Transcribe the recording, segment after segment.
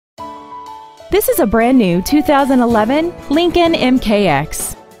This is a brand new 2011 Lincoln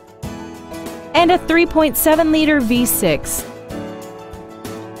Mkx and a 3.7-liter V6.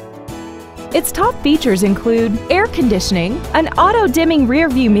 Its top features include air conditioning, an auto-dimming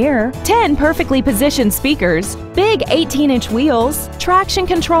rear-view mirror, 10 perfectly positioned speakers, big 18-inch wheels, traction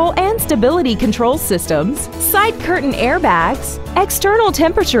control and stability control systems, side curtain airbags, external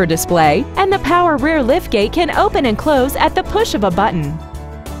temperature display, and the power rear liftgate can open and close at the push of a button.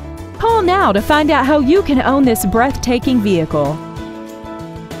 Call now to find out how you can own this breathtaking vehicle.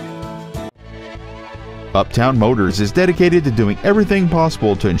 Uptown Motors is dedicated to doing everything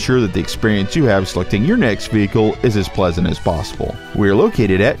possible to ensure that the experience you have selecting your next vehicle is as pleasant as possible. We are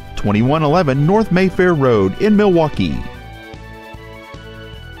located at 2111 North Mayfair Road in Milwaukee.